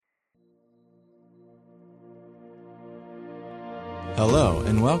Hello,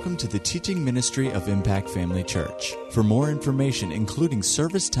 and welcome to the teaching ministry of Impact Family Church. For more information, including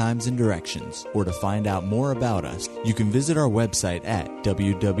service times and directions, or to find out more about us, you can visit our website at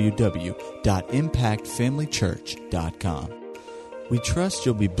www.impactfamilychurch.com. We trust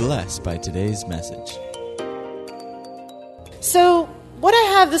you'll be blessed by today's message. So, what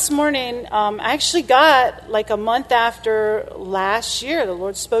I have this morning, I actually got like a month after last year. The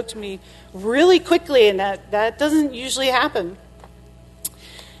Lord spoke to me really quickly, and that doesn't usually happen.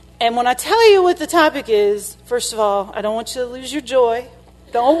 And when I tell you what the topic is, first of all, I don't want you to lose your joy.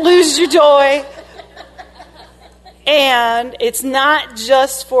 Don't lose your joy. And it's not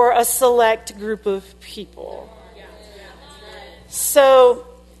just for a select group of people. So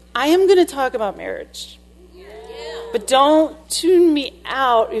I am going to talk about marriage. But don't tune me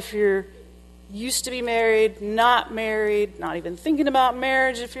out if you're used to be married, not even thinking about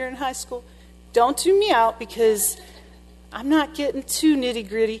marriage if you're in high school. Don't tune me out because I'm not getting too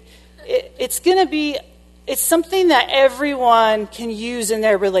nitty-gritty. It's something that everyone can use in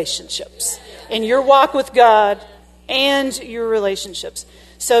their relationships, in your walk with God and your relationships.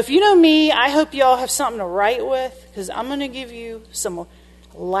 So if you know me, I hope you all have something to write with, because I'm going to give you some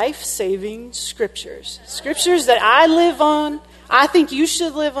life-saving scriptures that I live on, I think you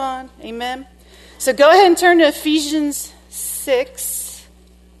should live on. Amen. So go ahead and turn to Ephesians 6.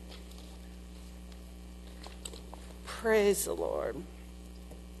 Praise the Lord.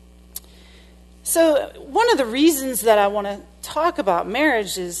 So one of the reasons that I want to talk about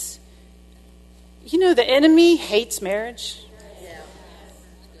marriage is, the enemy hates marriage.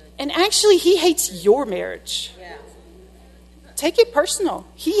 And actually, he hates your marriage. Take it personal.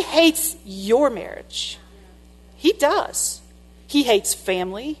 He hates your marriage. He does. He hates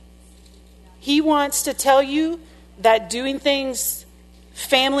family. He wants to tell you that doing things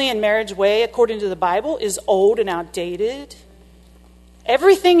family and marriage way, according to the Bible, is old and outdated.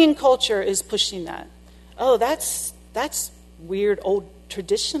 Everything in culture is pushing that. Oh, that's weird old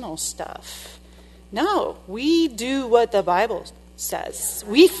traditional stuff. No, we do what the Bible says.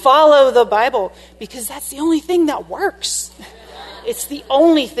 We follow the Bible because that's the only thing that works. It's the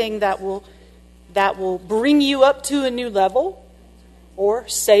only thing that will bring you up to a new level or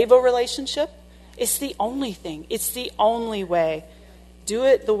save a relationship. It's the only thing. It's the only way. Do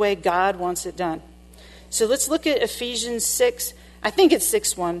it the way God wants it done. So let's look at Ephesians 6. I think it's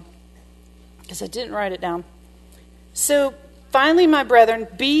 6:1 because I didn't write it down. So finally, my brethren,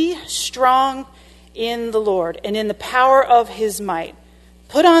 be strong in the Lord and in the power of his might.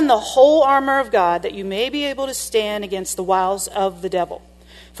 Put on the whole armor of God that you may be able to stand against the wiles of the devil.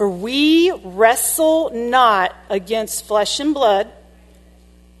 For we wrestle not against flesh and blood.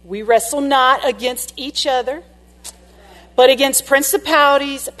 We wrestle not against each other, but against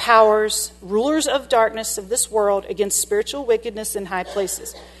principalities, powers, rulers of darkness of this world, against spiritual wickedness in high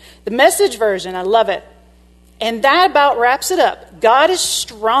places. The Message version, I love it. And that about wraps it up. God is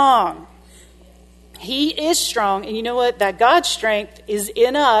strong. He is strong. And you know what? That God's strength is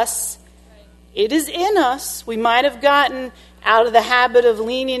in us. It is in us. We might have gotten out of the habit of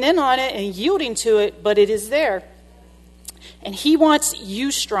leaning in on it and yielding to it, but it is there. And he wants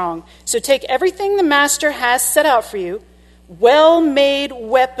you strong. So take everything the Master has set out for you, well-made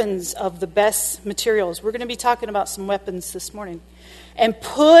weapons of the best materials. We're going to be talking about some weapons this morning. And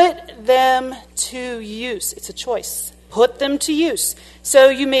put them to use. It's a choice. Put them to use, so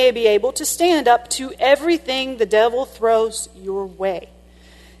you may be able to stand up to everything the devil throws your way.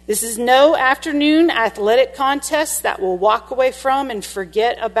 This is no afternoon athletic contest that we'll walk away from and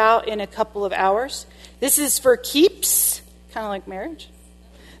forget about in a couple of hours. This is for keeps, kind of like marriage.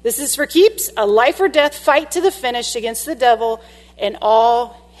 This is for keeps, a life or death fight to the finish against the devil and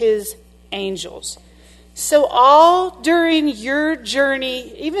all his angels. So all during your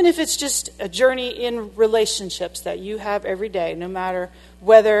journey, even if it's just a journey in relationships that you have every day, no matter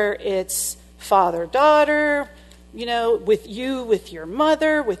whether it's father-daughter, with you, with your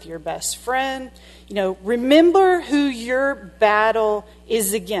mother, with your best friend, remember who your battle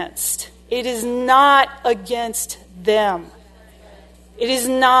is against. It is not against them. It is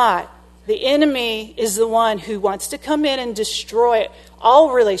not. The enemy is the one who wants to come in and destroy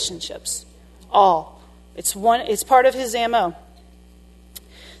all relationships. All. It's part of his MO.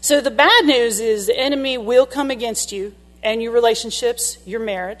 So the bad news is the enemy will come against you and your relationships, your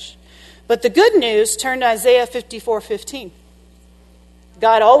marriage. But the good news, turn to Isaiah 54:15.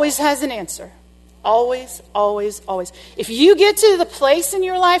 God always has an answer. Always, always, always. If you get to the place in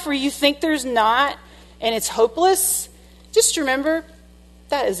your life where you think there's not and it's hopeless, just remember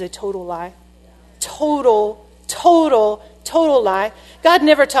that is a total lie. Total lie. God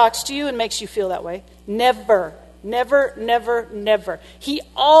never talks to you and makes you feel that way. Never. Never, never, never. He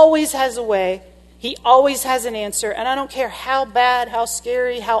always has a way. He always has an answer. And I don't care how bad, how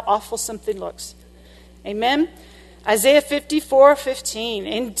scary, how awful something looks. Amen? Isaiah 54:15.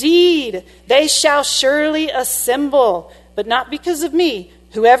 Indeed, they shall surely assemble, but not because of me.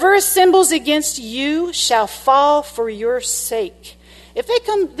 Whoever assembles against you shall fall for your sake. If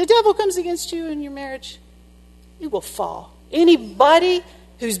the devil comes against you in your marriage, you will fall. Anybody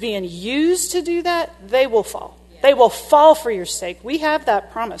who's being used to do that, they will fall. They will fall for your sake. We have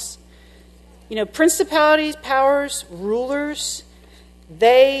that promise. Principalities, powers, rulers,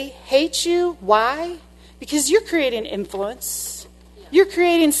 they hate you. Why? Because you're creating influence. You're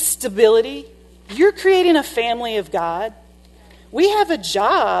creating stability. You're creating a family of God. We have a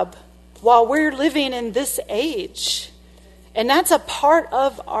job while we're living in this age. And that's a part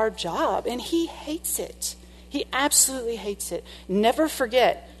of our job. And he hates it. He absolutely hates it. Never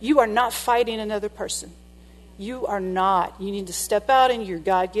forget, you are not fighting another person. You are not. You need to step out in your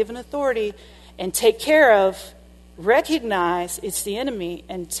God-given authority and take care of, recognize it's the enemy,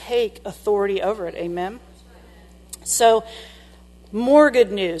 and take authority over it. Amen? So, more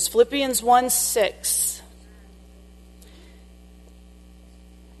good news. Philippians 1:6.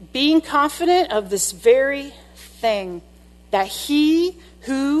 Being confident of this very thing, that he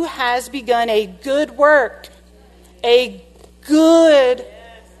who has begun a good work in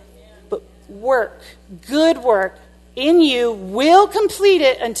you will complete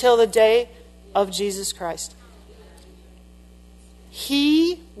it until the day of Jesus Christ.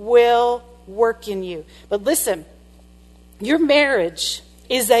 He will work in you. But listen, your marriage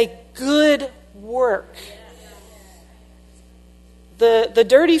is a good work. The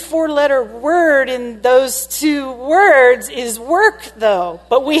dirty 4-letter word in those 2 words is work, though.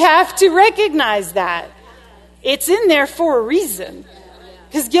 But we have to recognize that. It's in there for a reason.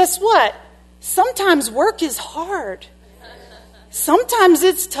 Because guess what? Sometimes work is hard. Sometimes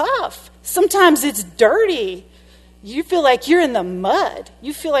it's tough. Sometimes it's dirty. You feel like you're in the mud.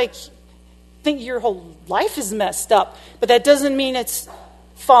 You feel like think your whole life is messed up. But that doesn't mean it's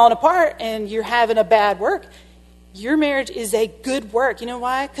falling apart and you're having a bad work. Your marriage is a good work. You know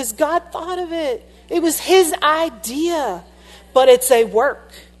why? Because God thought of it. It was his idea. But it's a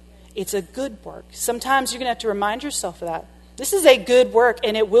work. It's a good work. Sometimes you're going to have to remind yourself of that. This is a good work,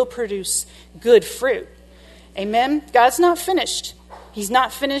 and it will produce good fruit. Amen? God's not finished. He's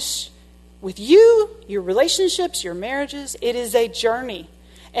not finished with you, your relationships, your marriages. It is a journey.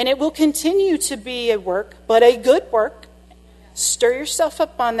 And it will continue to be a work, but a good work. Stir yourself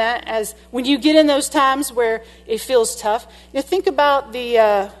up on that as when you get in those times where it feels tough. Think about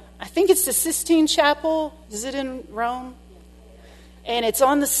I think it's the Sistine Chapel. Is it in Rome? And it's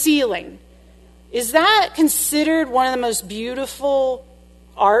on the ceiling. Is that considered one of the most beautiful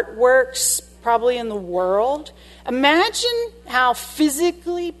artworks probably in the world? Imagine how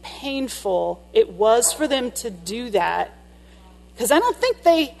physically painful it was for them to do that. Because I don't think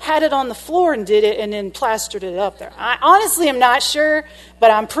they had it on the floor and did it and then plastered it up there. I honestly am not sure, but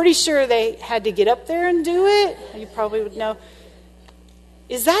I'm pretty sure they had to get up there and do it. You probably would know.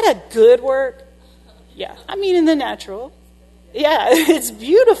 Is that a good work? Yeah. I mean, in the natural. Yeah, it's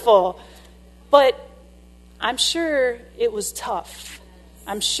beautiful. But I'm sure it was tough.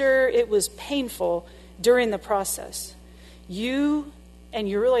 I'm sure it was painful during the process. You and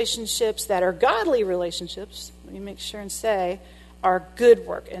your relationships that are godly relationships, let me make sure and say, are good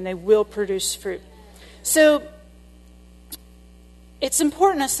work, and they will produce fruit. So it's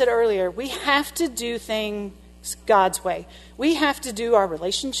important, I said earlier, we have to do things God's way. We have to do our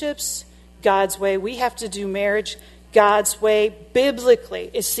relationships God's way. We have to do marriage God's way, biblically.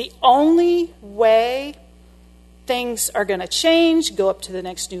 It's the only way things are going to change, go up to the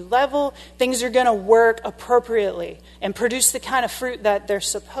next new level. Things are going to work appropriately and produce the kind of fruit that they're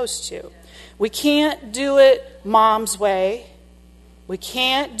supposed to. We can't do it mom's way. We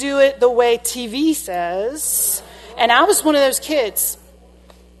can't do it the way TV says. And I was one of those kids.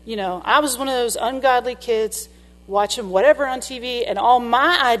 I was one of those ungodly kids watching whatever on TV, and all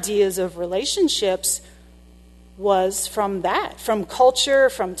my ideas of relationships was from that, from culture,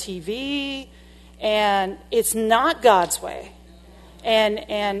 from TV, and it's not God's way. And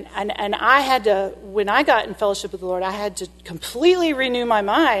I had to, when I got in fellowship with the Lord, I had to completely renew my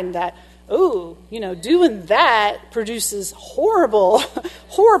mind that, doing that produces horrible,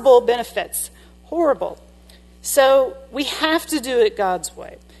 horrible benefits. Horrible. So we have to do it God's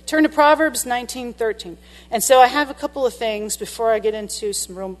way. Turn to Proverbs 19:13. And so I have a couple of things before I get into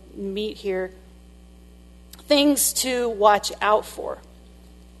some real meat here. Things to watch out for.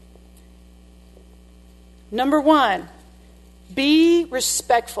 Number one, Be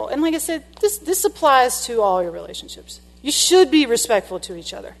respectful. And like I said, this applies to all your relationships. You should be respectful to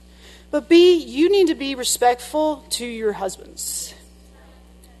each other. But you need to be respectful to your husbands.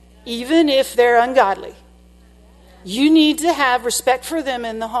 Even if they're ungodly. You need to have respect for them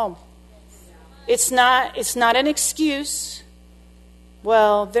in the home. It's not an excuse.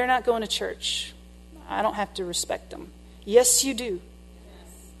 Well, they're not going to church. I don't have to respect them. Yes, you do.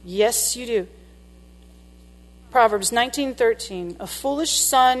 Yes, you do. Proverbs 19:13. A foolish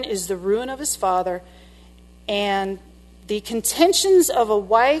son is the ruin of his father, and the contentions of a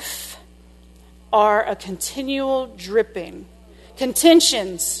wife are a continual dripping.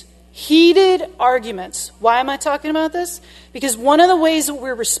 Contentions, heated arguments. Why am I talking about this? Because one of the ways that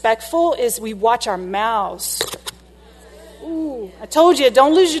we're respectful is we watch our mouths. Ooh, I told you,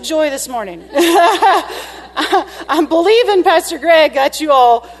 don't lose your joy this morning. I'm believing Pastor Greg got you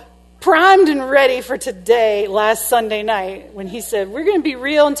all primed and ready for today, last Sunday night, when he said, we're going to be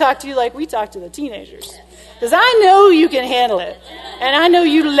real and talk to you like we talk to the teenagers. Because I know you can handle it. And I know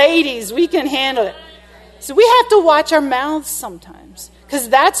you ladies, we can handle it. So we have to watch our mouths sometimes. Because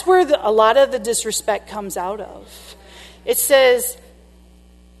that's where a lot of the disrespect comes out of. It says,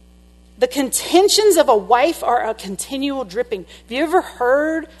 the contentions of a wife are a continual dripping. Have you ever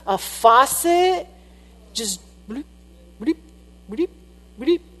heard a faucet just bloop, bloop, bloop,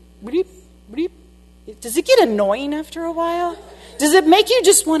 bloop, bloop, bloop? Does it get annoying after a while? Does it make you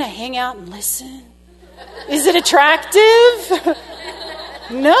just want to hang out and listen? Is it attractive?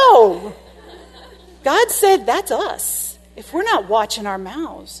 No. God said that's us. If we're not watching our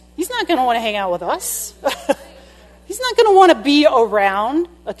mouths, he's not going to want to hang out with us. He's not going to want to be around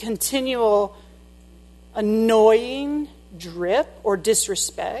a continual annoying drip or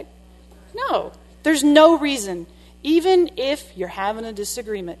disrespect. No, there's no reason. Even if you're having a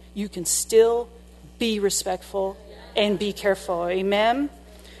disagreement, you can still be respectful and be careful. Amen?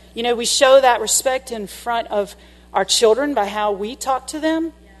 You know, we show that respect in front of our children by how we talk to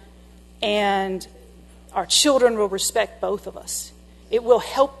them. And our children will respect both of us. It will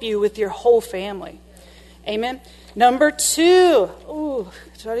help you with your whole family. Amen? Number 2. Ooh,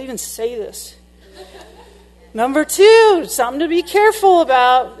 should I even say this? Number 2, something to be careful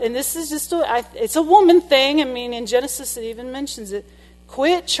about. And this is just, it's a woman thing. I mean, in Genesis it even mentions it.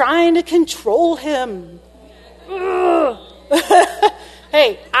 Quit trying to control him.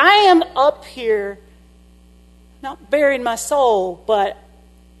 Hey, I am up here, not bearing my soul, but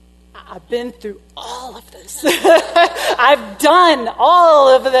I've been through all of this. I've done all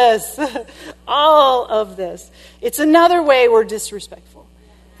of this. All of this. It's another way we're disrespectful,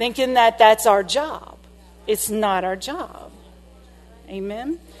 thinking that that's our job. It's not our job.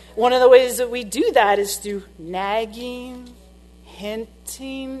 Amen? One of the ways that we do that is through nagging,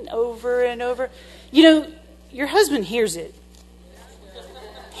 hinting over and over. You know, your husband hears it.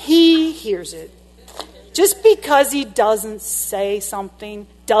 He hears it. Just because he doesn't say something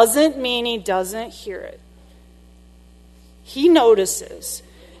doesn't mean he doesn't hear it. He notices.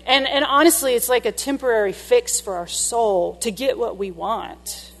 And honestly, it's like a temporary fix for our soul to get what we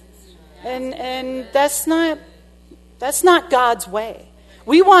want. And that's not God's way.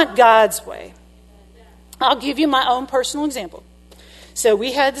 We want God's way. I'll give you my own personal example. So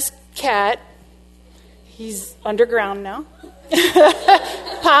we had this cat. He's underground now.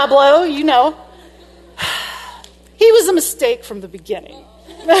 Pablo, you know. He was a mistake from the beginning.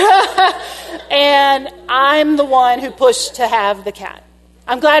 And I'm the one who pushed to have the cat.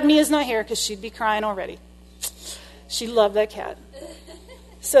 I'm glad Mia's not here because she'd be crying already. She loved that cat.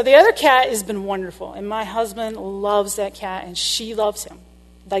 So the other cat has been wonderful. And my husband loves that cat and she loves him.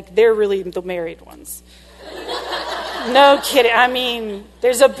 Like they're really the married ones. No kidding. I mean,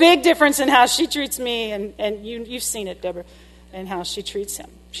 there's a big difference in how she treats me. And you've seen it, Deborah, and how she treats him.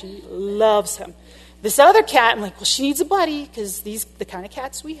 She loves him. This other cat, I'm like, well, she needs a buddy because the kind of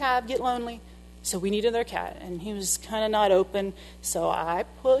cats we have get lonely. So we need another cat. And he was kind of not open. So I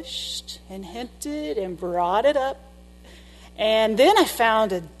pushed and hinted and brought it up. And then I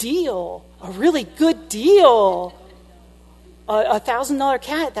found a deal, a really good deal, a $1,000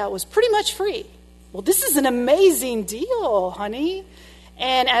 cat that was pretty much free. Well, this is an amazing deal, honey.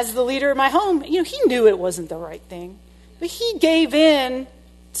 And as the leader of my home, you know, he knew it wasn't the right thing. But he gave in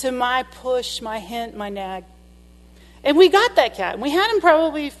to my push, my hint, my nag. And we got that cat. And we had him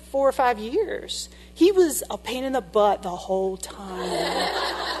probably 4 or 5 years. He was a pain in the butt the whole time.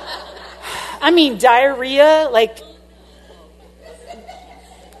 I mean, diarrhea, like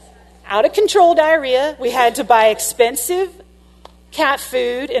out of control diarrhea. We had to buy expensive cat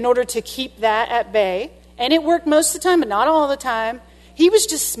food in order to keep that at bay. And it worked most of the time, but not all the time. He was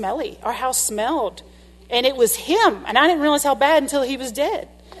just smelly. Our house smelled. And it was him. And I didn't realize how bad until he was dead.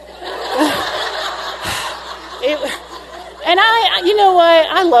 And you know what?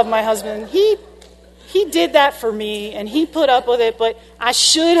 I love my husband. He did that for me, and he put up with it, but I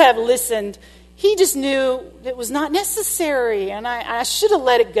should have listened. He just knew it was not necessary, and I should have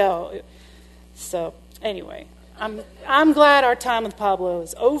let it go. So, anyway, I'm glad our time with Pablo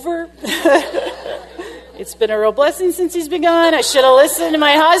is over. It's been a real blessing since he's been gone. I should have listened to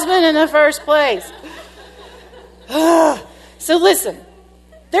my husband in the first place. So listen,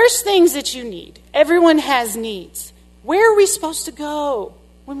 there's things that you need. Everyone has needs. Where are we supposed to go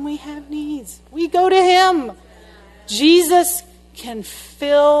when we have needs? We go to him. Jesus can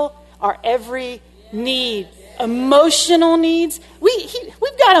fill our every need. Emotional needs.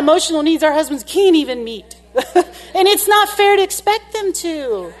 We've got emotional needs our husbands can't even meet. And it's not fair to expect them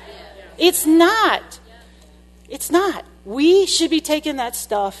to. It's not. It's not. We should be taking that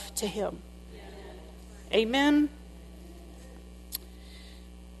stuff to him. Amen.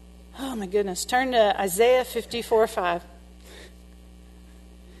 Oh my goodness. Turn to Isaiah 54:5.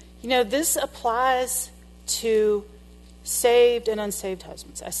 You know, this applies to saved and unsaved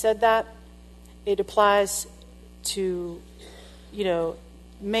husbands. I said that. It applies to, you know,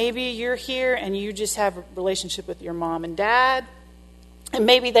 maybe you're here and you just have a relationship with your mom and dad, and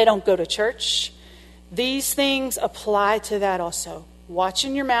maybe they don't go to church. These things apply to that also.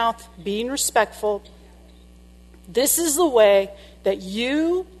 Watching your mouth, being respectful. This is the way that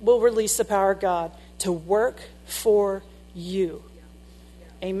you will release the power of God to work for you.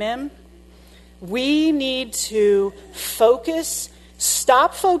 Amen? We need to focus.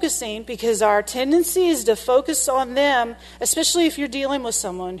 Stop focusing, because our tendency is to focus on them, especially if you're dealing with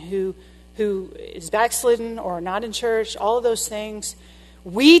someone who is backslidden or not in church, all of those things.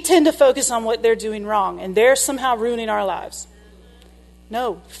 We tend to focus on what they're doing wrong, and they're somehow ruining our lives.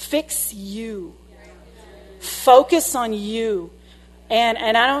 No, fix you. Focus on you.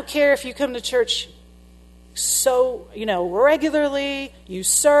 And I don't care if you come to church so, regularly, you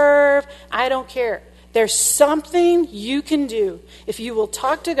serve, I don't care. There's something you can do. If you will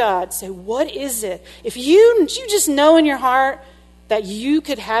talk to God, say, what is it? If you just know in your heart that you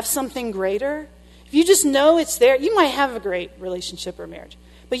could have something greater, if you just know it's there, you might have a great relationship or marriage.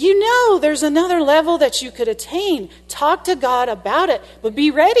 But you know there's another level that you could attain. Talk to God about it, but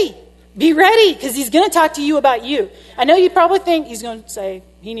be ready. Be ready, because he's going to talk to you about you. I know you probably think he's going to say,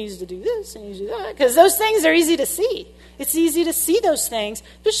 he needs to do this and he needs to do that, because those things are easy to see. It's easy to see those things,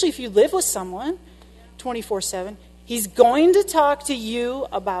 especially if you live with someone 24/7. He's going to talk to you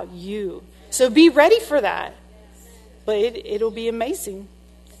about you. So be ready for that. But it'll be amazing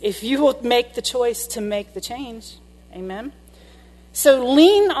if you will make the choice to make the change. Amen? So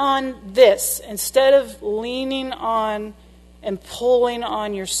lean on this instead of leaning on and pulling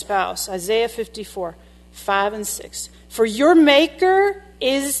on your spouse. Isaiah 54:5-6. For your maker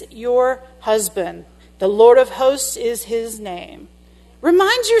is your husband. The Lord of hosts is his name.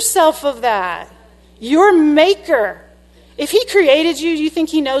 Remind yourself of that. Your maker. If he created you, do you think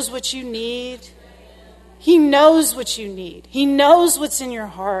he knows what you need? He knows what you need. He knows what's in your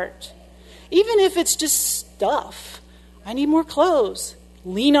heart. Even if it's just stuff. I need more clothes.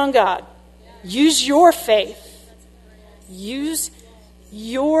 Lean on God. Use your faith. Use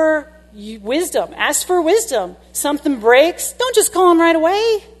your wisdom. Ask for wisdom. Something breaks, don't just call him right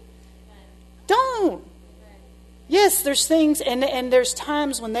away. Don't. Yes, there's things, and there's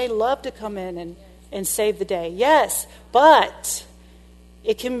times when they love to come in and save the day. Yes, but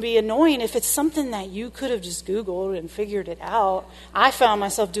it can be annoying if it's something that you could have just Googled and figured it out. I found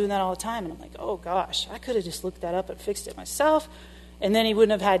myself doing that all the time, and I'm like, oh gosh, I could have just looked that up and fixed it myself. And then he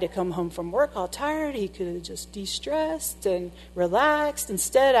wouldn't have had to come home from work all tired. He could have just de-stressed and relaxed.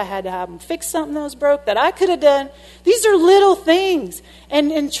 Instead, I had to have him fix something that was broke that I could have done. These are little things.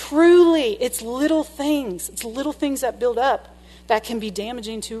 And truly, it's little things. It's little things that build up that can be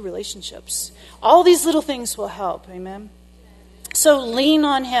damaging to relationships. All these little things will help. Amen? So lean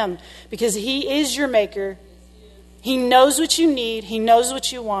on him, because he is your maker. He knows what you need. He knows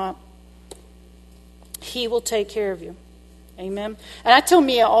what you want. He will take care of you. Amen. And I tell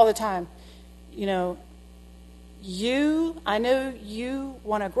Mia all the time, I know you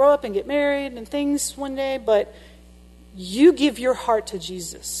want to grow up and get married and things one day, but you give your heart to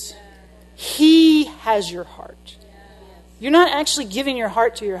Jesus. He has your heart. You're not actually giving your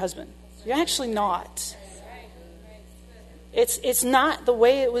heart to your husband. You're actually not. It's not the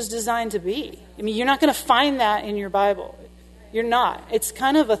way it was designed to be. I mean, you're not going to find that in your Bible. You're not. It's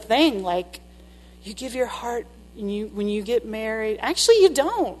kind of a thing, like you give your heart. And when you get married, actually you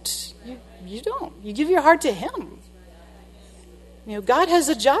don't. You don't. You give your heart to him. God has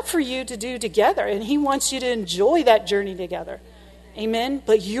a job for you to do together, and he wants you to enjoy that journey together. Amen?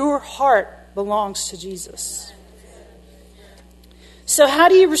 But your heart belongs to Jesus. So how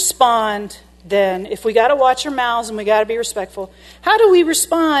do you respond then if we got to watch our mouths and we got to be respectful? How do we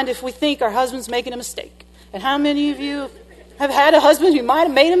respond if we think our husband's making a mistake? And how many of you have had a husband who might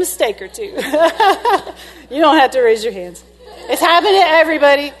have made a mistake or two? You don't have to raise your hands. It's happened to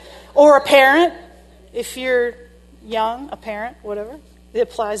everybody. Or a parent, if you're young, a parent, whatever. It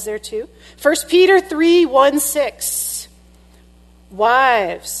applies there too. 1 Peter 3:1-6.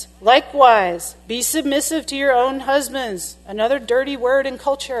 Wives, likewise, be submissive to your own husbands. Another dirty word in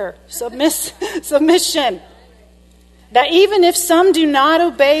culture. Submission. That even if some do not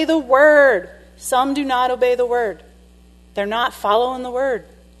obey the word, they're not following the word.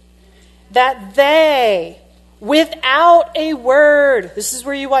 That they, without a word, this is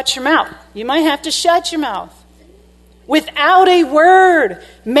where you watch your mouth. You might have to shut your mouth. Without a word,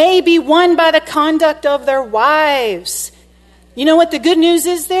 may be won by the conduct of their wives. You know what the good news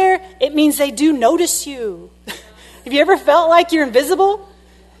is there? It means they do notice you. Have you ever felt like you're invisible?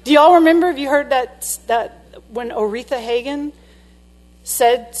 Do y'all remember, have you heard that when Aretha Hagen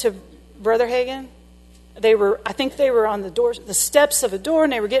said to Brother Hagen, I think they were on the steps of a door,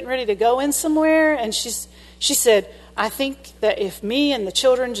 and they were getting ready to go in somewhere, and she said, I think that if me and the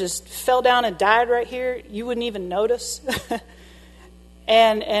children just fell down and died right here, you wouldn't even notice.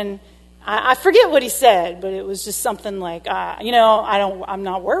 and I forget what he said, but it was just something like, I'm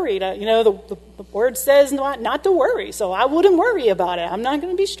not worried. The word says not to worry, so I wouldn't worry about it. I'm not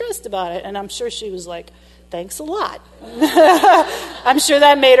going to be stressed about it. And I'm sure she was like, thanks a lot. I'm sure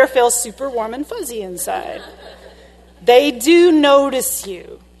that made her feel super warm and fuzzy inside. They do notice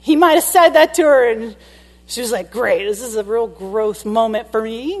you. He might have said that to her, and she was like, great, this is a real growth moment for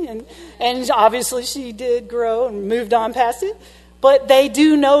me. And obviously she did grow and moved on past it. But they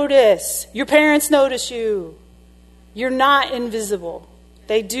do notice. Your parents notice you. You're not invisible.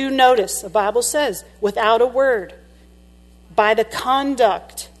 They do notice, the Bible says, without a word, by the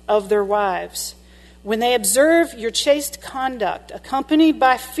conduct of their wives. When they observe your chaste conduct, accompanied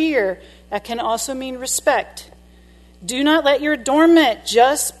by fear, that can also mean respect. Do not let your adornment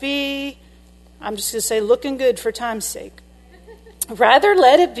just be, I'm just going to say, looking good for time's sake. Rather,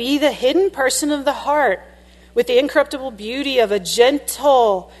 let it be the hidden person of the heart, with the incorruptible beauty of a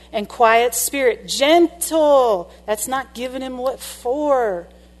gentle and quiet spirit. Gentle. That's not giving him what for,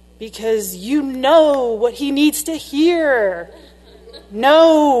 because you know what he needs to hear.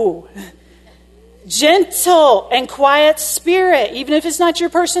 No. Gentle and quiet spirit, even if it's not your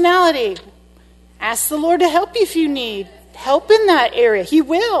personality. Ask the Lord to help you if you need help in that area. He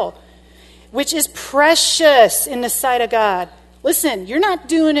will. Which is precious in the sight of God. Listen, you're not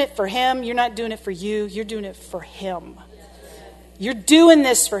doing it for him. You're not doing it for you. You're doing it for him. You're doing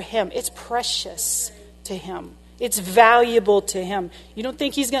this for him. It's precious to him. It's valuable to him. You don't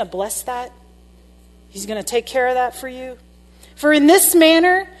think he's going to bless that? He's going to take care of that for you? For in this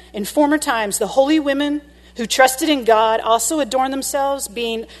manner, in former times, the holy women who trusted in God also adorned themselves,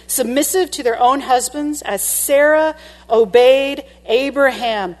 being submissive to their own husbands, as Sarah obeyed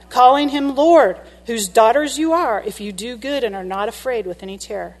Abraham, calling him Lord, whose daughters you are, if you do good and are not afraid with any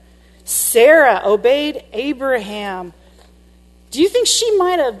terror. Sarah obeyed Abraham. Do you think she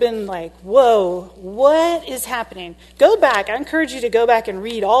might have been like, whoa, what is happening? Go back. I encourage you to go back and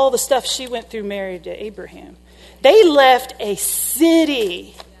read all the stuff she went through married to Abraham. They left a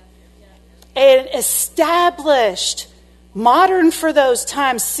city, an established, modern for those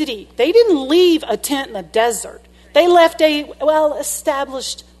times city. They didn't leave a tent in the desert. They left a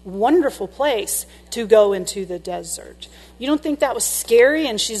well-established, wonderful place to go into the desert. You don't think that was scary?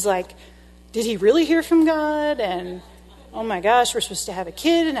 And she's like, did he really hear from God? And oh my gosh, we're supposed to have a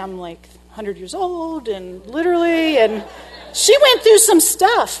kid, and I'm like 100 years old, and literally, and she went through some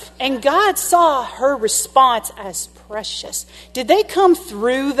stuff, and God saw her response as precious. Did they come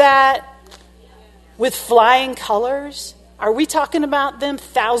through that with flying colors? Are we talking about them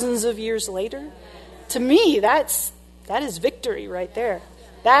thousands of years later? To me, that is victory right there.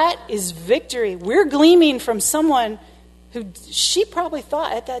 That is victory. We're gleaming from someone who she probably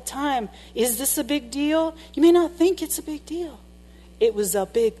thought at that time, is this a big deal? You may not think it's a big deal. It was a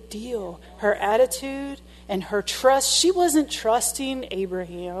big deal. Her attitude and her trust. She wasn't trusting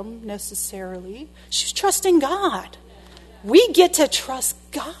Abraham necessarily. She was trusting God. We get to trust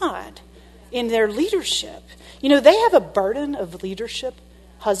God in their leadership. You know, they have a burden of leadership,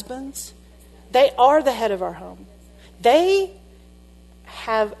 husbands. They are the head of our home. They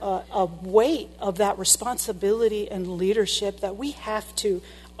have a weight of that responsibility and leadership that we have to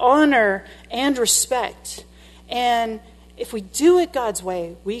honor and respect. And if we do it God's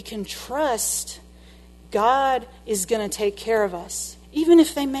way, we can trust God is going to take care of us, even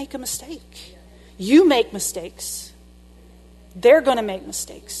if they make a mistake. You make mistakes. They're going to make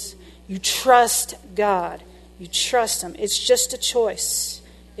mistakes. You trust God. You trust Him. It's just a choice.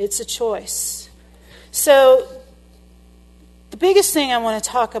 It's a choice. So, the biggest thing I want to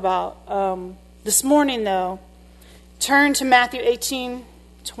talk about this morning, though, turn to Matthew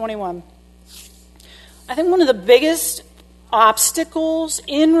 18:21. I think one of the biggest obstacles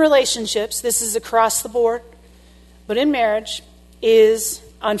in relationships, this is across the board, but in marriage, is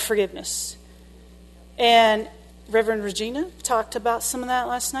unforgiveness. And Reverend Regina talked about some of that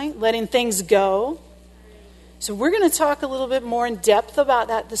last night, letting things go. So we're going to talk a little bit more in depth about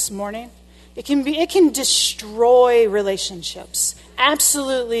that this morning. It can destroy relationships.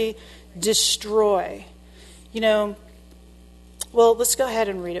 Absolutely destroy. Well, let's go ahead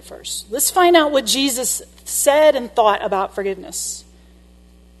and read it first. Let's find out what Jesus said and thought about forgiveness.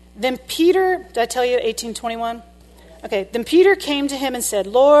 Then Peter, did I tell you 18:21? Okay, then Peter came to him and said,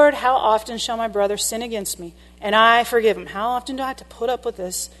 Lord, how often shall my brother sin against me, and I forgive him? How often do I have to put up with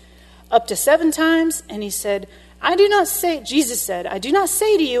this? Up to 7 times? And he said, Jesus said, I do not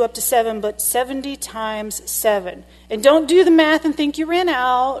say to you up to 7, but 70 times 7. And don't do the math and think you ran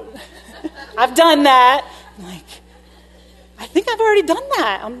out. I've done that. I'm like, I think I've already done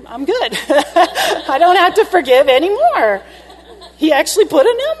that. I'm good. I don't have to forgive anymore. He actually put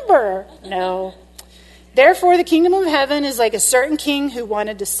a number. No. Therefore, the kingdom of heaven is like a certain king who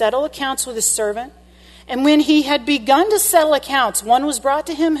wanted to settle accounts with his servant. And when he had begun to settle accounts, one was brought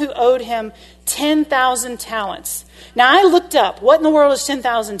to him who owed him 10,000 talents. Now, I looked up, what in the world is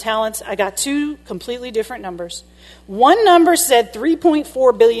 10,000 talents? I got 2 completely different numbers. One number said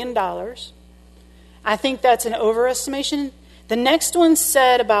 $3.4 billion. I think that's an overestimation. The next one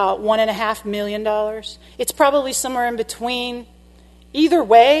said about $1.5 million. It's probably somewhere in between. Either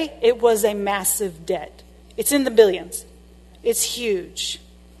way, it was a massive debt. It's in the billions. It's huge.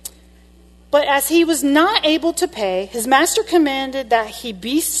 But as he was not able to pay, his master commanded that he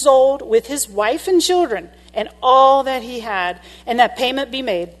be sold with his wife and children and all that he had, and that payment be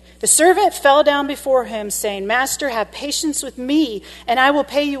made. The servant fell down before him, saying, Master, have patience with me, and I will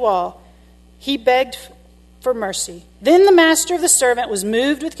pay you all. He begged for mercy. Then the master of the servant was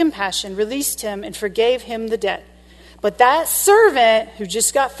moved with compassion, released him, and forgave him the debt. But that servant who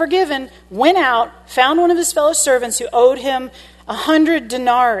just got forgiven went out, found one of his fellow servants who owed him 100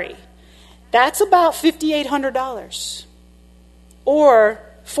 denarii. That's about $5,800, or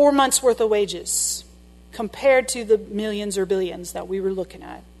 4 months' worth of wages, compared to the millions or billions that we were looking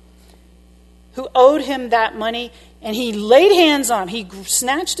at. Who owed him that money, and he laid hands on him. He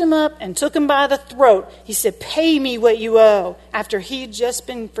snatched him up and took him by the throat. He said, pay me what you owe, after he'd just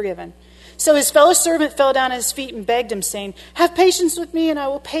been forgiven. So his fellow servant fell down at his feet and begged him, saying, have patience with me, and I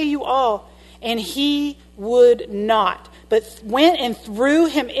will pay you all. And he would not, but went and threw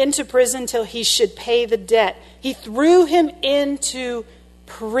him into prison till he should pay the debt. He threw him into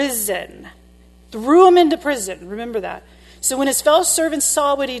prison. Threw him into prison. Remember that. So when his fellow servants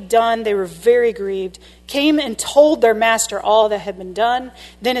saw what he'd done, they were very grieved, came and told their master all that had been done.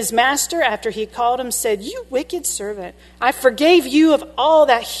 Then his master, after he called him, said, you wicked servant, I forgave you of all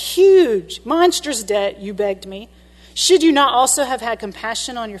that huge, monstrous debt you begged me. Should you not also have had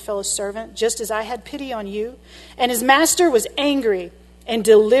compassion on your fellow servant, just as I had pity on you? And his master was angry and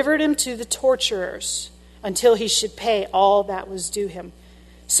delivered him to the torturers until he should pay all that was due him.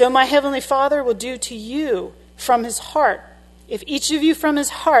 So my heavenly Father will do to you from his heart, if each of you from his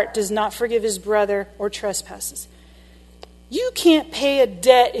heart does not forgive his brother or trespasses. You can't pay a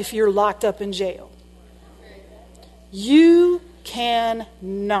debt if you're locked up in jail. You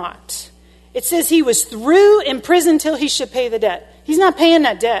cannot. It says he was threw in prison till he should pay the debt. He's not paying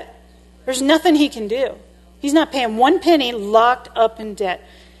that debt. There's nothing he can do. He's not paying 1 penny, locked up in debt.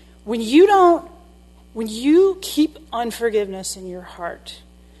 When you keep unforgiveness in your heart,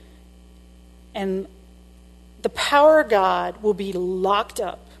 and the power of God will be locked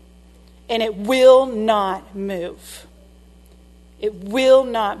up, and it will not move. It will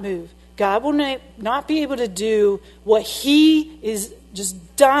not move. God will not be able to do what he is just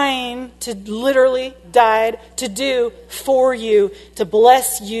literally died to do for you, to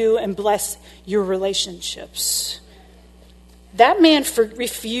bless you and bless your relationships. That man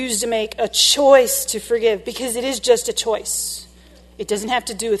refused to make a choice to forgive, because it is just a choice. It doesn't have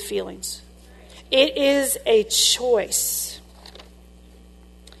to do with feelings. It is a choice.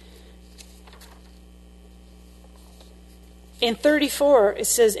 In 34, it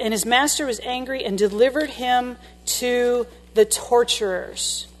says, and his master was angry and delivered him to the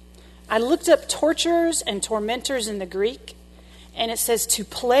torturers. I looked up torturers and tormentors in the Greek, and it says to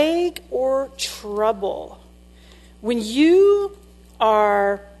plague or trouble. When you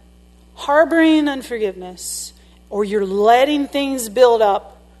are harboring unforgiveness or you're letting things build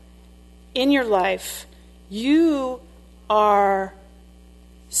up in your life, you are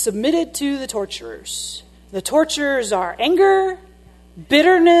submitted to the torturers. The torturers are anger,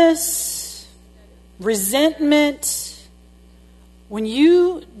 bitterness, resentment. When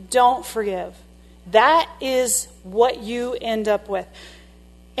you don't forgive, that is what you end up with.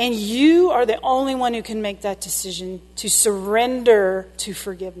 And you are the only one who can make that decision to surrender to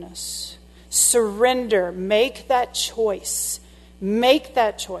forgiveness. Surrender. Make that choice. Make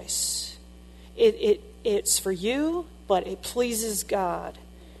that choice. It's for you, but it pleases God.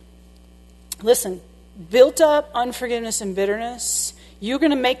 Listen, built up unforgiveness and bitterness, you're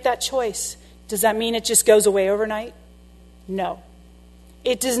going to make that choice. Does that mean it just goes away overnight? No.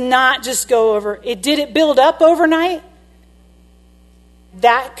 It does not just go over. Did it build up overnight?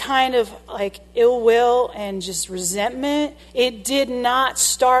 That kind of like ill will and just resentment, it did not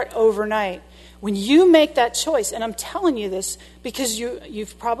start overnight. When you make that choice, and I'm telling you this because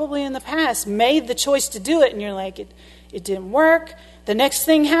you've probably in the past made the choice to do it, and you're like, it didn't work. The next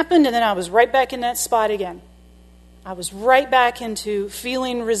thing happened, and then I was right back in that spot again. I was right back into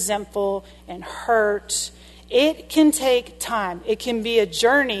feeling resentful and hurt. It can take time. It can be a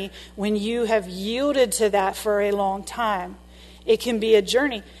journey when you have yielded to that for a long time. It can be a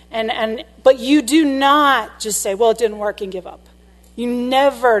journey. But you do not just say, well, it didn't work and give up. You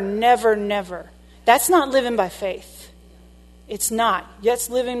never, never, never. That's not living by faith. It's not. That's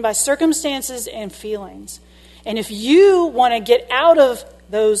living by circumstances and feelings. And if you want to get out of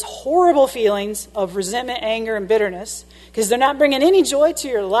those horrible feelings of resentment, anger, and bitterness, because they're not bringing any joy to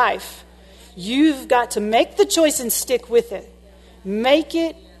your life, you've got to make the choice and stick with it. Make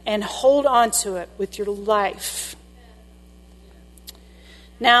it and hold on to it with your life.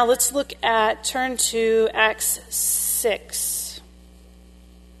 Now let's turn to Acts 6.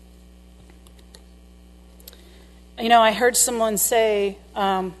 You know, I heard someone say,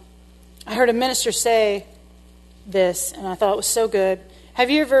 I heard a minister say this, and I thought it was so good. Have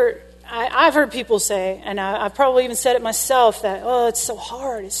you ever, I've heard people say, and I've probably even said it myself, that, oh, it's so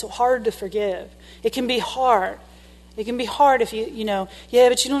hard to forgive. It can be hard. It can be hard if you know, yeah,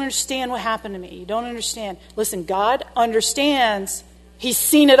 but you don't understand what happened to me. You don't understand. Listen, God understands. He's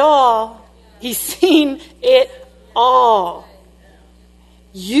seen it all. He's seen it all.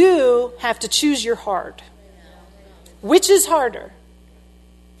 You have to choose your heart. Which is harder?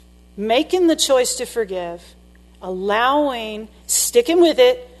 Making the choice to forgive, sticking with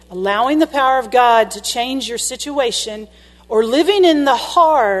it, allowing the power of God to change your situation, or living in the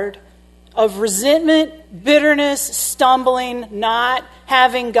hard of resentment, bitterness, stumbling, not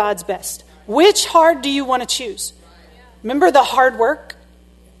having God's best. Which hard do you want to choose? Remember the hard work?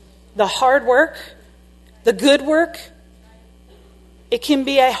 The hard work? The good work? It can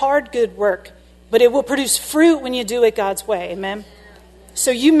be a hard good work, but it will produce fruit when you do it God's way. Amen?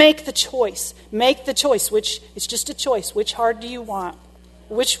 So you make the choice. Make the choice. It's just a choice. Which hard do you want?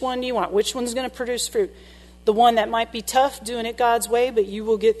 Which one do you want? Which one's going to produce fruit? The one that might be tough, doing it God's way, but you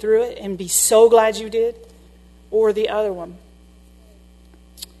will get through it and be so glad you did? Or the other one?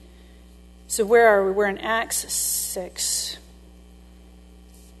 So where are we? We're in Acts 6.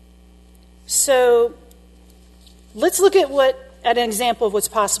 So let's look at an example of what's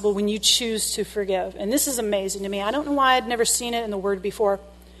possible when you choose to forgive. And this is amazing to me. I don't know why I'd never seen it in the Word before.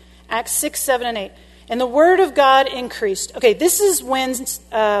 Acts 6, 7, and 8. And the Word of God increased. Okay, this is when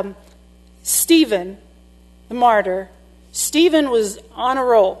Stephen, the martyr, Stephen was on a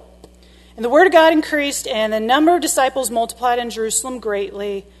roll. And the Word of God increased, and the number of disciples multiplied in Jerusalem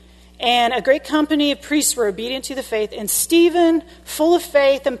greatly. And a great company of priests were obedient to the faith. And Stephen, full of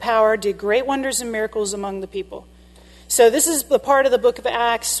faith and power, did great wonders and miracles among the people. So this is the part of the book of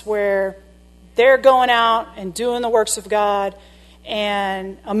Acts where they're going out and doing the works of God,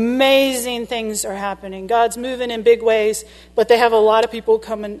 and amazing things are happening. God's moving in big ways, but they have a lot of people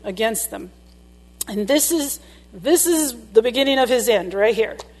coming against them. And this is the beginning of his end right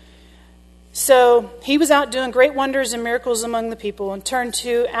here. So he was out doing great wonders and miracles among the people. And turn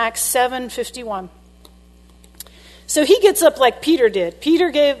to Acts 7:51. So he gets up like Peter did.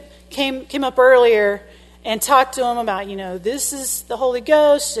 Peter came up earlier and talked to him about, this is the Holy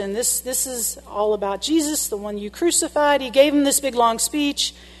Ghost, and this is all about Jesus, the one you crucified. He gave him this big long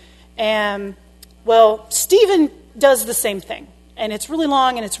speech. And, well, Stephen does the same thing. And it's really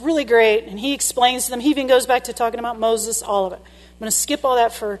long, and it's really great. And he explains to them. He even goes back to talking about Moses, all of it. I'm going to skip all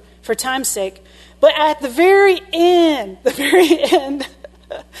that for time's sake. But at the very end,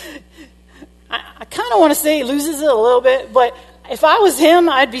 I kind of want to say he loses it a little bit, but if I was him,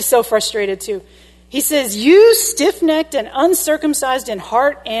 I'd be so frustrated too. He says, you stiff-necked and uncircumcised in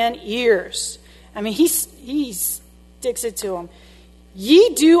heart and ears. I mean, he sticks it to him.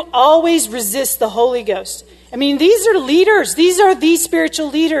 Ye do always resist the Holy Ghost. I mean, these are leaders. These are the spiritual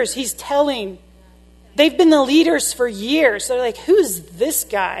leaders he's telling. They've been the leaders for years. They're like, who's this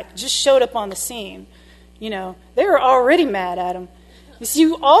guy? Just showed up on the scene. You know, they were already mad at him. He says,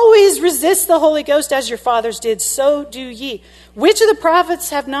 you always resist the Holy Ghost as your fathers did, so do ye. Which of the prophets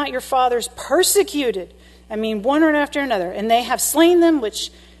have not your fathers persecuted? I mean, one right after another. And they have slain them,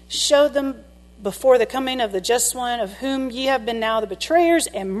 which showed them before the coming of the just one, of whom ye have been now the betrayers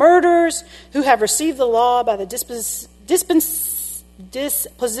and murderers, who have received the law by the disposition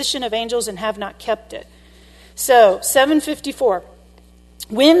of angels and have not kept it. So, 754.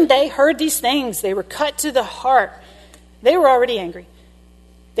 When they heard these things, they were cut to the heart. They were already angry.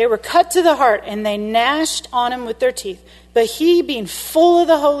 They were cut to the heart, and they gnashed on him with their teeth. But he, being full of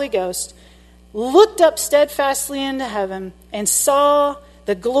the Holy Ghost, looked up steadfastly into heaven and saw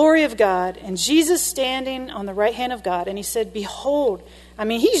the glory of God and Jesus standing on the right hand of God. And he said, behold, I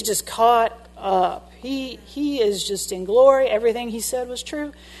mean, he's just caught up. He is just in glory. Everything he said was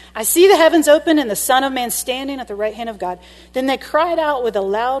true. I see the heavens open and the Son of Man standing at the right hand of God. Then they cried out with a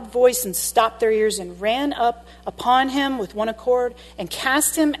loud voice and stopped their ears and ran up upon him with one accord and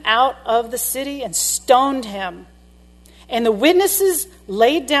cast him out of the city and stoned him. And the witnesses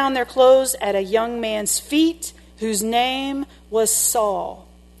laid down their clothes at a young man's feet, whose name was Saul.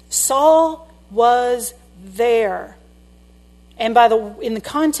 Saul was there. And in the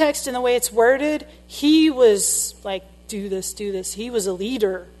context and the way it's worded, he was like, do this, do this. He was a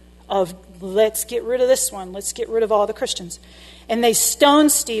leader of, let's get rid of this one. Let's get rid of all the Christians. And they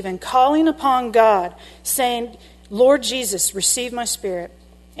stoned Stephen, calling upon God, saying, Lord Jesus, receive my spirit.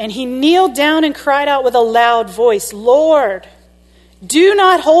 And he kneeled down and cried out with a loud voice, Lord, do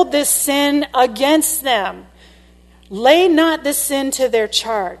not hold this sin against them. Lay not this sin to their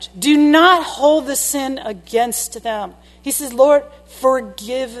charge. Do not hold the sin against them. He says, Lord,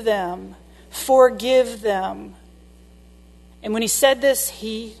 forgive them. Forgive them. And when he said this,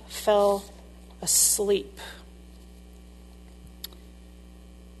 he fell asleep.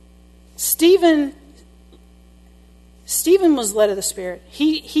 Stephen was led of the Spirit.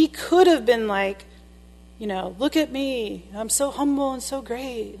 He could have been like, you know, look at me. I'm so humble and so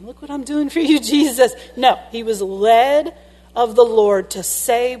great. Look what I'm doing for you, Jesus. No, he was led of the Lord to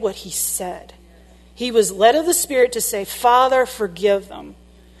say what he said. He was led of the Spirit to say, Father, forgive them.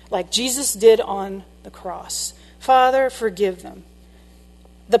 Like Jesus did on the cross. Father, forgive them.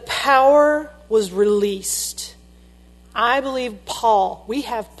 The power was released. I believe we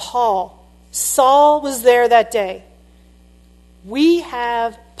have Paul. Saul was there that day. We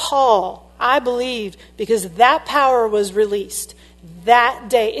have Paul, I believe, because that power was released that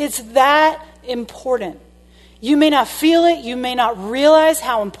day. It's that important. You may not feel it. You may not realize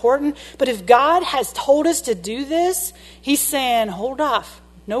how important. But if God has told us to do this, he's saying, hold off.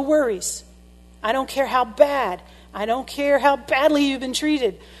 No worries. I don't care how bad. I don't care how badly you've been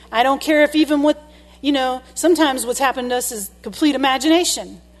treated. I don't care if even sometimes what's happened to us is complete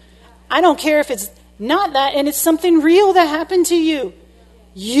imagination. I don't care if it's not that and it's something real that happened to you.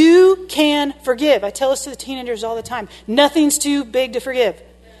 You can forgive. I tell this to the teenagers all the time. Nothing's too big to forgive.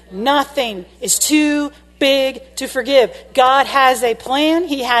 Nothing is too big to forgive. God has a plan.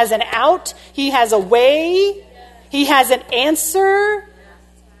 He has an out. He has a way. He has an answer.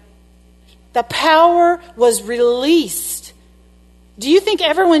 The power was released. Do you think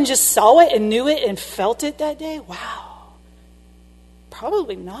everyone just saw it and knew it and felt it that day? Wow.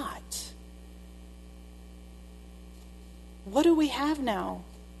 Probably not. What do we have now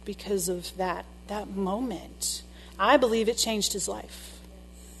because of that moment? I believe it changed his life.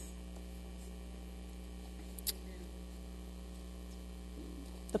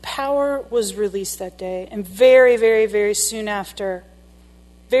 The power was released that day, and very, very, very soon after,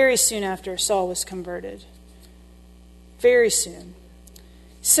 Saul was converted. Very soon.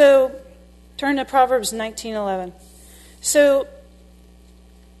 So, turn to Proverbs 19:11. So,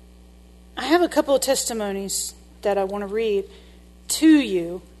 I have a couple of testimonies that I want to read to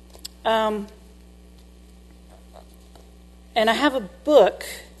you. And I have a book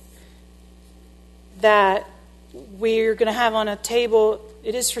that we're going to have on a table.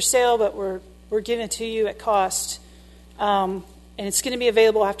 It is for sale, but we're giving it to you at cost. And it's going to be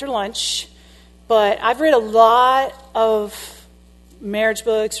available after lunch. But I've read a lot of marriage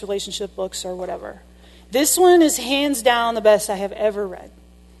books, relationship books, or whatever. This one is hands down the best I have ever read.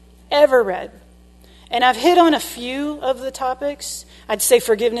 Ever read. And I've hit on a few of the topics. I'd say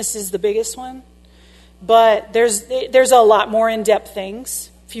forgiveness is the biggest one. But there's a lot more in-depth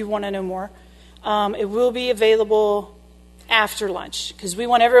things if you want to know more. It will be available after lunch because we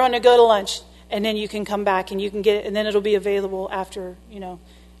want everyone to go to lunch, and then you can come back and you can get it, and then it'll be available after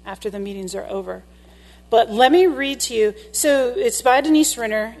the meetings are over. But let me read to you. So it's by Denise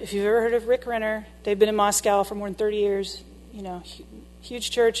Renner. If you've ever heard of Rick Renner, they've been in Moscow for more than 30 years.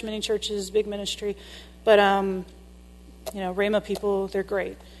 Huge church, many churches, big ministry. But, Rhema people, they're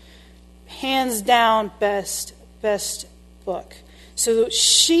great. Hands down, best book. So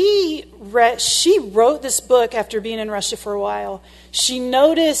she wrote this book after being in Russia for a while. She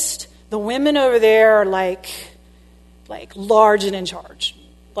noticed the women over there are like large and in charge.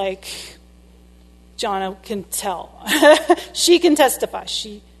 Like Jonna can tell. She can testify.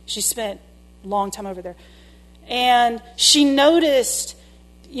 She spent a long time over there. And she noticed,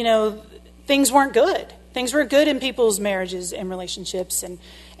 things weren't good. Things were good in people's marriages and relationships.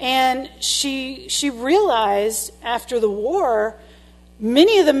 And she realized after the war,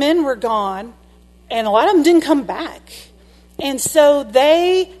 many of the men were gone, and a lot of them didn't come back. And so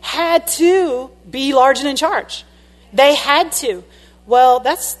they had to be large and in charge. They had to. Well,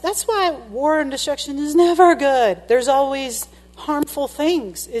 that's why war and destruction is never good. There's always harmful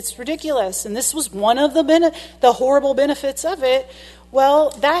things. It's ridiculous. And this was one of the horrible benefits of it.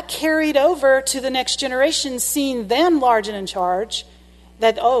 Well, that carried over to the next generation, seeing them large and in charge,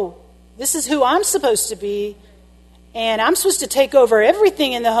 that, this is who I'm supposed to be, and I'm supposed to take over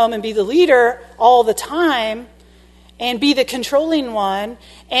everything in the home and be the leader all the time and be the controlling one,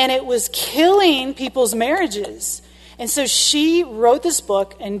 and it was killing people's marriages. And so she wrote this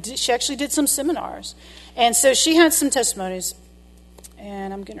book, and she actually did some seminars. And so she had some testimonies,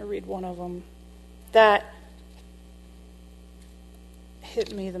 and I'm going to read one of them that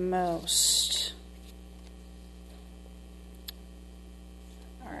hit me the most.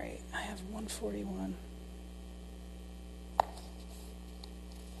 All right, I have 141.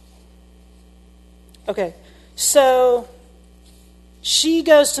 Okay, so she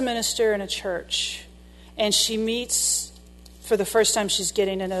goes to minister in a church, and she meets, for the first time, she's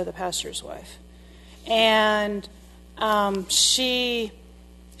getting to know the pastor's wife. And she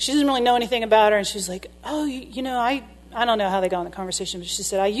doesn't really know anything about her, and she's like, I don't know how they got in the conversation, but she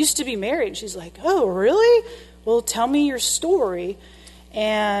said, I used to be married. And she's like, oh, really? Well, tell me your story.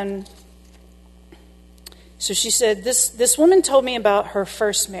 And so she said, this woman told me about her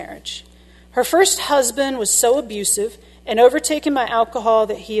first marriage. Her first husband was so abusive and overtaken by alcohol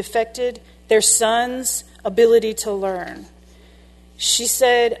that he affected their son's ability to learn. She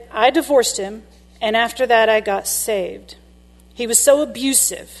said, I divorced him, and after that I got saved. He was so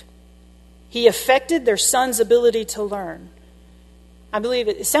abusive. He affected their son's ability to learn. I believe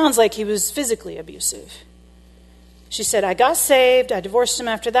it sounds like he was physically abusive. She said, I got saved. I divorced him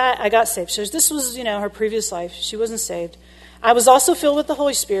after that. I got saved. So this was, her previous life. She wasn't saved. I was also filled with the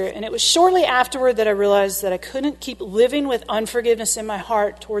Holy Spirit, and it was shortly afterward that I realized that I couldn't keep living with unforgiveness in my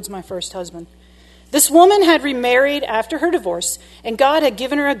heart towards my first husband. This woman had remarried after her divorce, and God had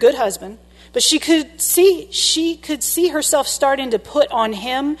given her a good husband, but she could see herself starting to put on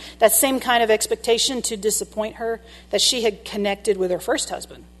him that same kind of expectation to disappoint her that she had connected with her first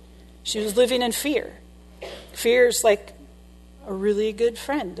husband. She was living in fear. Fear is like a really good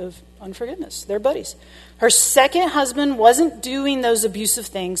friend of unforgiveness. They're buddies. Her second husband wasn't doing those abusive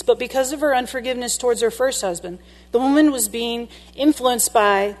things, but because of her unforgiveness towards her first husband, the woman was being influenced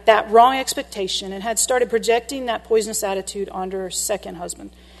by that wrong expectation and had started projecting that poisonous attitude onto her second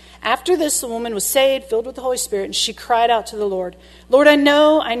husband. After this, the woman was saved, filled with the Holy Spirit, and she cried out to the Lord, Lord, I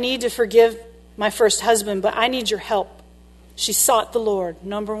know I need to forgive my first husband, but I need your help. She sought the Lord.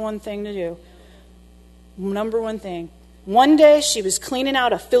 Number one thing to do. Number one thing. One day, she was cleaning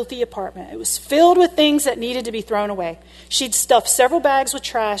out a filthy apartment. It was filled with things that needed to be thrown away. She'd stuffed several bags with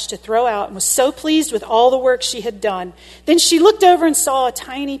trash to throw out and was so pleased with all the work she had done. Then she looked over and saw a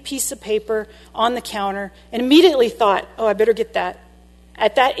tiny piece of paper on the counter and immediately thought, I better get that.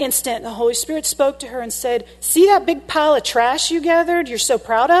 At that instant, the Holy Spirit spoke to her and said, see that big pile of trash you gathered you're so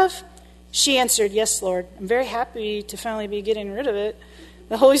proud of? She answered, yes, Lord. I'm very happy to finally be getting rid of it.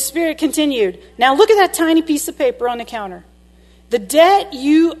 The Holy Spirit continued, now look at that tiny piece of paper on the counter. The debt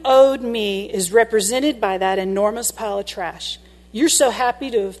you owed me is represented by that enormous pile of trash. You're so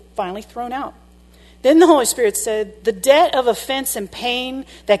happy to have finally thrown out. Then the Holy Spirit said, the debt of offense and pain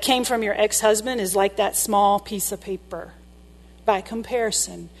that came from your ex-husband is like that small piece of paper. By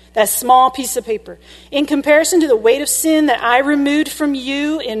comparison, that small piece of paper. In comparison to the weight of sin that I removed from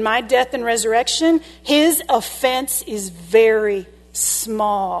you in my death and resurrection, his offense is very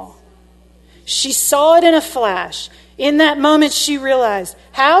small. She saw it in a flash. In that moment, she realized,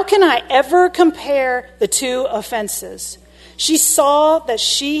 how can I ever compare the two offenses? She saw that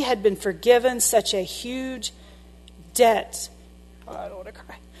she had been forgiven such a huge debt. Oh, I don't want to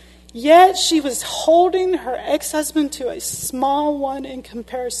cry. Yet she was holding her ex-husband to a small one in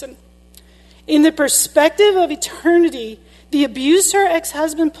comparison. In the perspective of eternity, the abuse her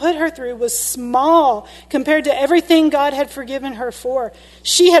ex-husband put her through was small compared to everything God had forgiven her for.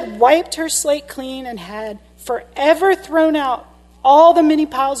 She had wiped her slate clean and had forever thrown out all the many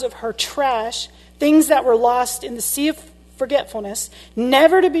piles of her trash, things that were lost in the sea of forgetfulness,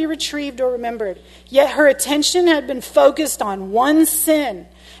 never to be retrieved or remembered. Yet her attention had been focused on one sin,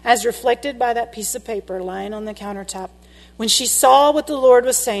 as reflected by that piece of paper lying on the countertop. When she saw what the Lord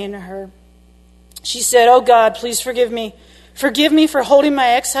was saying to her, she said, "Oh God, please forgive me. Forgive me for holding my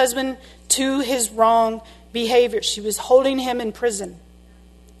ex-husband to his wrong behavior." She was holding him in prison,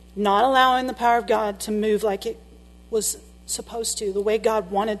 not allowing the power of God to move like it was supposed to, the way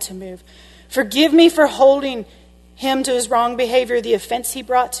God wanted to move. Forgive me for holding him to his wrong behavior, the offense he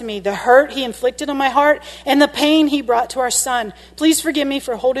brought to me, the hurt he inflicted on my heart, and the pain he brought to our son. Please forgive me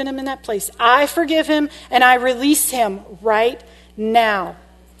for holding him in that place. I forgive him, and I release him right now.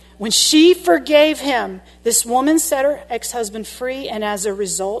 When she forgave him, this woman set her ex-husband free, and as a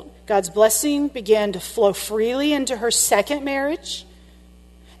result, God's blessing began to flow freely into her second marriage.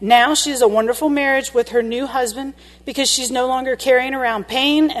 Now she has a wonderful marriage with her new husband because she's no longer carrying around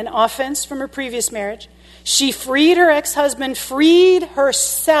pain and offense from her previous marriage. She freed her ex-husband, freed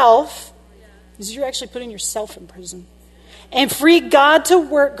herself, because you're actually putting yourself in prison, and freed God to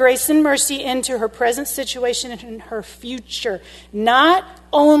work grace and mercy into her present situation and in her future. Not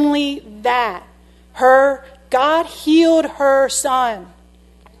only that, God healed her son.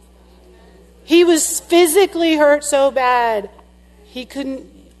 He was physically hurt so bad, he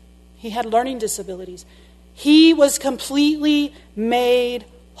had learning disabilities. He was completely made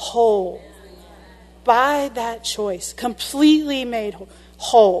whole by that choice, completely made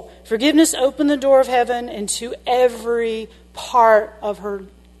whole. Forgiveness opened the door of heaven into every part of her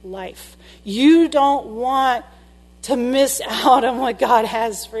life. You don't want to miss out on what God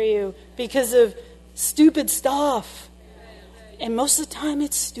has for you because of stupid stuff. And most of the time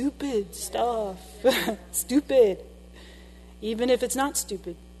it's stupid stuff. Stupid. Even if it's not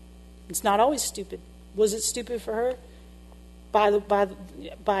stupid. It's not always stupid. Was it stupid for her?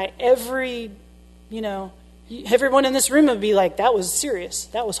 By every, everyone in this room would be like, that was serious.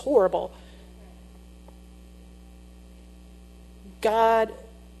 That was horrible. God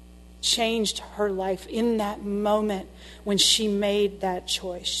changed her life in that moment when she made that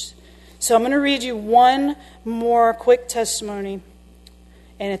choice. So I'm going to read you one more quick testimony,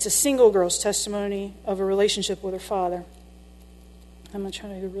 and it's a single girl's testimony of a relationship with her father. I'm going to try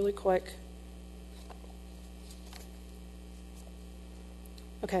to do it really quick.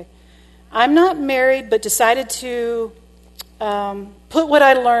 Okay. I'm not married, but decided to put what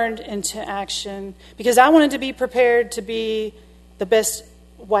I learned into action because I wanted to be prepared to be the best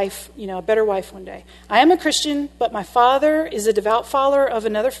wife, a better wife one day. I am a Christian, but my father is a devout follower of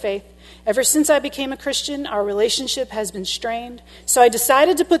another faith. Ever since I became a Christian, our relationship has been strained. So I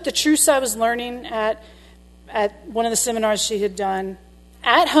decided to put the truths I was learning at one of the seminars she had done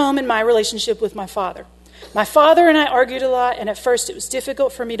at home in my relationship with my father. My father and I argued a lot, and at first it was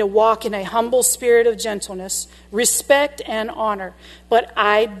difficult for me to walk in a humble spirit of gentleness, respect, and honor. But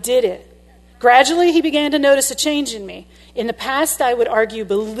I did it. Gradually, he began to notice a change in me. In the past, I would argue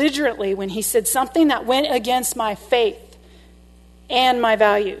belligerently when he said something that went against my faith and my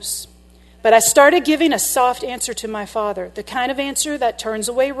values. But I started giving a soft answer to my father, the kind of answer that turns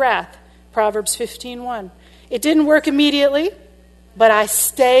away wrath, Proverbs 15:1. It didn't work immediately, but I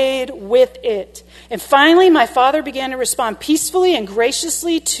stayed with it. And finally, my father began to respond peacefully and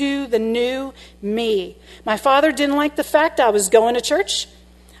graciously to the new me. My father didn't like the fact I was going to church.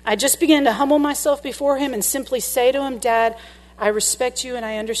 I just began to humble myself before him and simply say to him, "Dad, I respect you and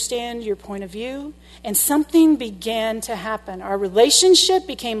I understand your point of view." And something began to happen. Our relationship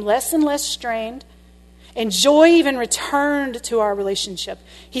became less and less strained, and joy even returned to our relationship.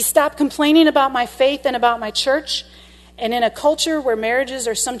 He stopped complaining about my faith and about my church. And in a culture where marriages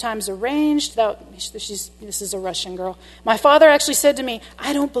are sometimes arranged, this is a Russian girl. My father actually said to me,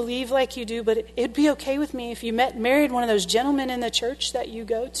 "I don't believe like you do, but it'd be okay with me if you married one of those gentlemen in the church that you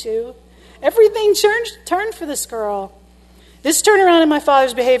go to." Everything turned for this girl. This turnaround in my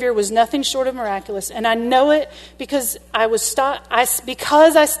father's behavior was nothing short of miraculous, and I know it because I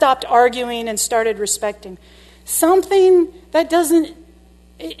stopped arguing and started respecting. Something that doesn't.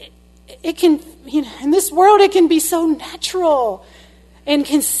 It can, in this world, it can be so natural. and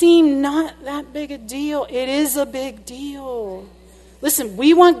can seem not that big a deal. It is a big deal. Listen,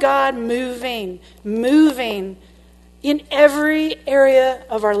 we want God moving in every area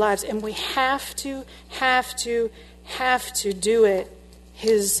of our lives. And we have to do it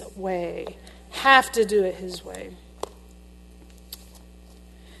His way. Have to do it His way.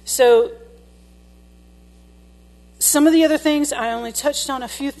 So, some of the other things, I only touched on a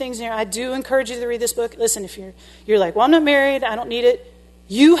few things here. I do encourage you to read this book. Listen, if you're like, well, I'm not married, I don't need it.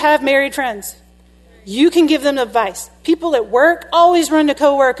 You have married friends. You can give them advice. People at work always run to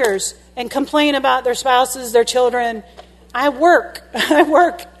coworkers and complain about their spouses, their children. I work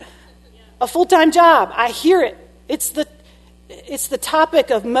a full-time job. I hear it. It's the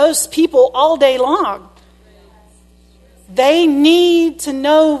topic of most people all day long. They need to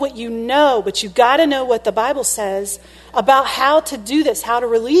know what you know, but you've got to know what the Bible says about how to do this, how to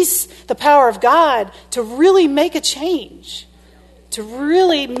release the power of God to really make a change, to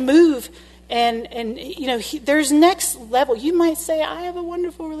really move. And there's next level. You might say, I have a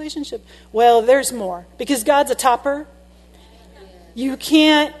wonderful relationship. Well, there's more, because God's a topper. You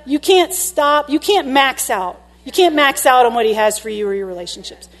can't stop. You can't max out. You can't max out on what He has for you or your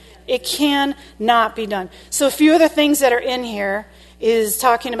relationships. It cannot be done. So a few other things that are in here is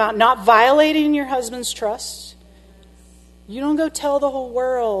talking about not violating your husband's trust. You don't go tell the whole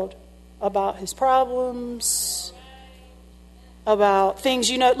world about his problems, about things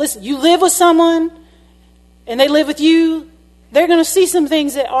you know. Listen, you live with someone and they live with you, they're going to see some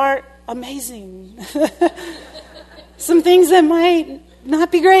things that aren't amazing. Some things that might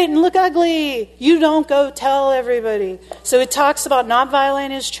not be great and look ugly. You don't go tell everybody. So it talks about not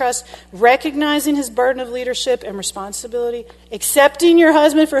violating his trust, recognizing his burden of leadership and responsibility, accepting your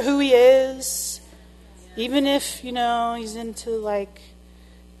husband for who he is, even if, he's into like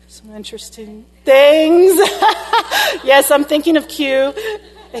some interesting things. Yes, I'm thinking of Q.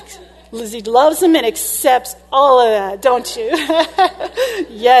 Lizzie loves him and accepts all of that, don't you?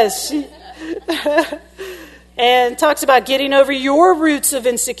 Yes. And talks about getting over your roots of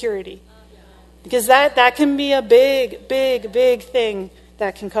insecurity. Because that can be a big, big, big thing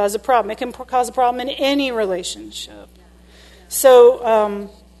that can cause a problem. It can cause a problem in any relationship. So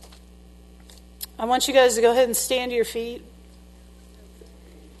I want you guys to go ahead and stand to your feet.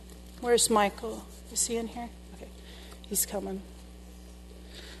 Where's Michael? Is he in here? Okay, he's coming.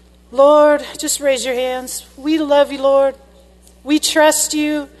 Lord, just raise your hands. We love you, Lord. We trust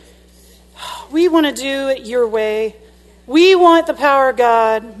you. We want to do it your way. We want the power of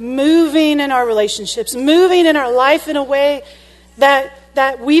God moving in our relationships, moving in our life in a way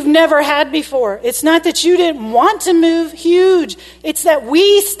that we've never had before. It's not that you didn't want to move huge. It's that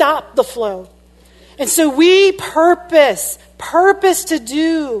we stopped the flow. And so we purpose to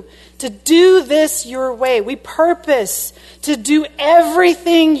do this your way. We purpose to do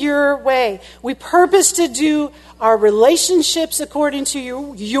everything your way. We purpose to do our relationships according to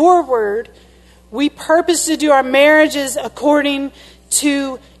your word. We purpose to do our marriages according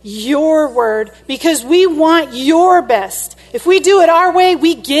to your word, because we want your best. If we do it our way,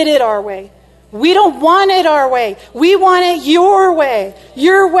 we get it our way. We don't want it our way. We want it your way.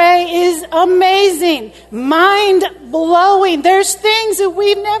 Your way is amazing, mind-blowing. There's things that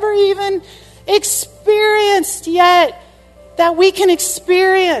we've never even experienced yet that we can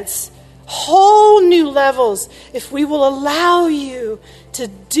experience. Whole new levels if we will allow you to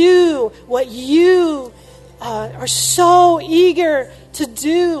do what you are so eager to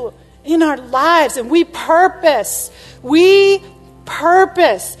do in our lives. And we purpose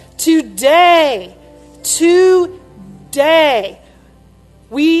today.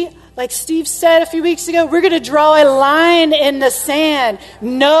 We, like Steve said a few weeks ago, we're going to draw a line in the sand.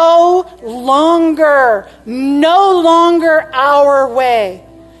 No longer our way.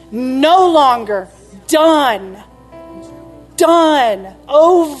 No longer. Done.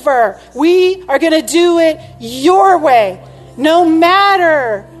 Over. We are going to do it your way. No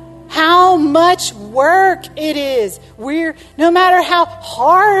matter how much work it is. No matter how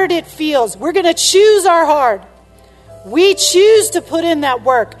hard it feels. We're going to choose our hard. We choose to put in that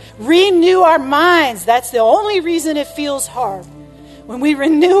work. Renew our minds. That's the only reason it feels hard. When we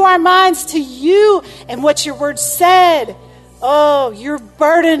renew our minds to you and what your word said, oh, your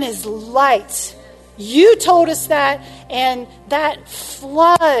burden is light. You told us that, and that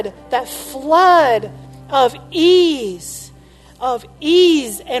flood of ease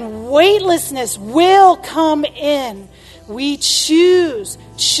and weightlessness will come in. We choose,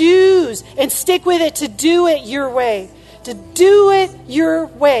 and stick with it to do it your way. To do it your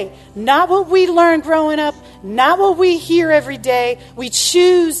way. Not what we learned growing up, not what we hear every day. We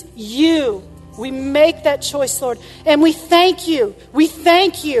choose you. We make that choice, Lord. And we thank you. We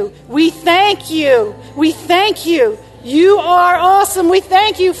thank you. We thank you. We thank you. You are awesome. We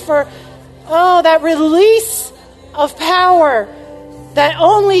thank you for, that release of power that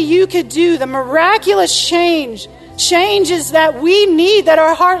only you could do, the miraculous changes that we need, that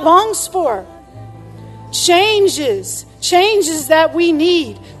our heart longs for. Changes that we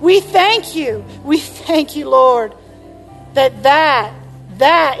need. We thank you. We thank you, Lord, that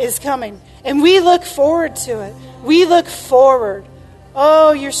is coming. And we look forward to it. We look forward.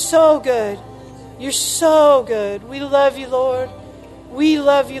 Oh, you're so good. You're so good. We love you, Lord. We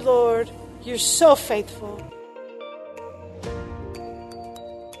love you, Lord. You're so faithful.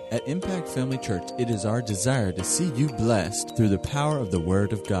 At Impact Family Church, it is our desire to see you blessed through the power of the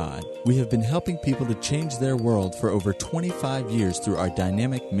Word of God. We have been helping people to change their world for over 25 years through our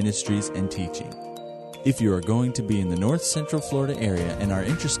dynamic ministries and teaching. If you are going to be in the North Central Florida area and are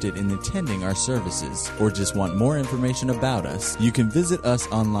interested in attending our services or just want more information about us, you can visit us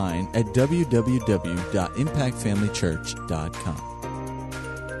online at www.impactfamilychurch.com.